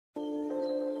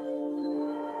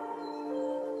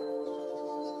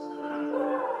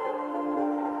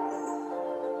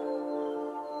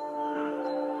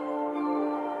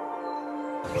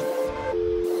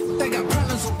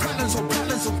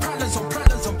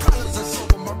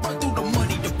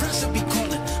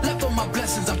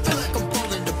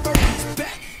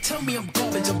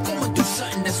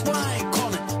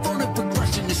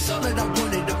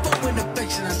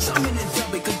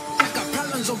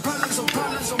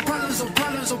problems on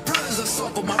problems on problems I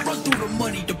solve them. I run through the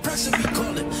money, the pressure be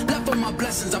calling. Left on my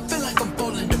blessings, I feel like I'm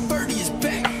falling. The birdie is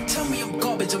back, tell me I'm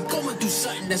garbage. I'm going through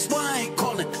something, that's why I ain't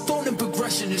calling. Phone and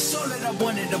progression is all that I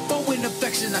wanted. A phone in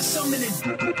affection, I summon it.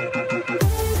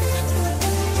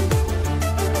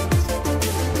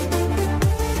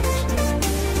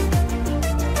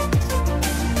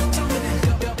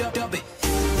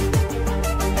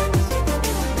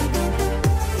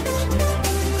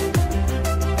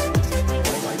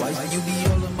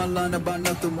 About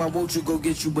nothing, why won't you go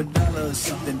get you $1 or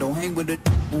something? Don't hang with a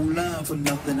line for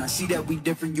nothing. I see that we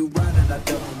different, you riding, I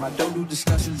double. I don't do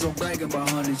discussions on bragging about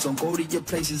hundreds. Don't go to your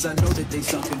places, I know that they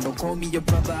something. Don't call me your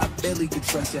brother, I barely can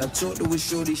trust you. I talked to a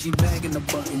shorty, she bagging the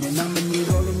button, and I'ma need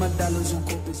all of my dollars on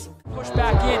corporate. Push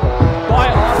back in by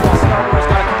Arnis. Salvador's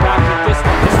got to come back with this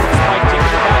one. This one's spiked into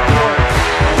the back.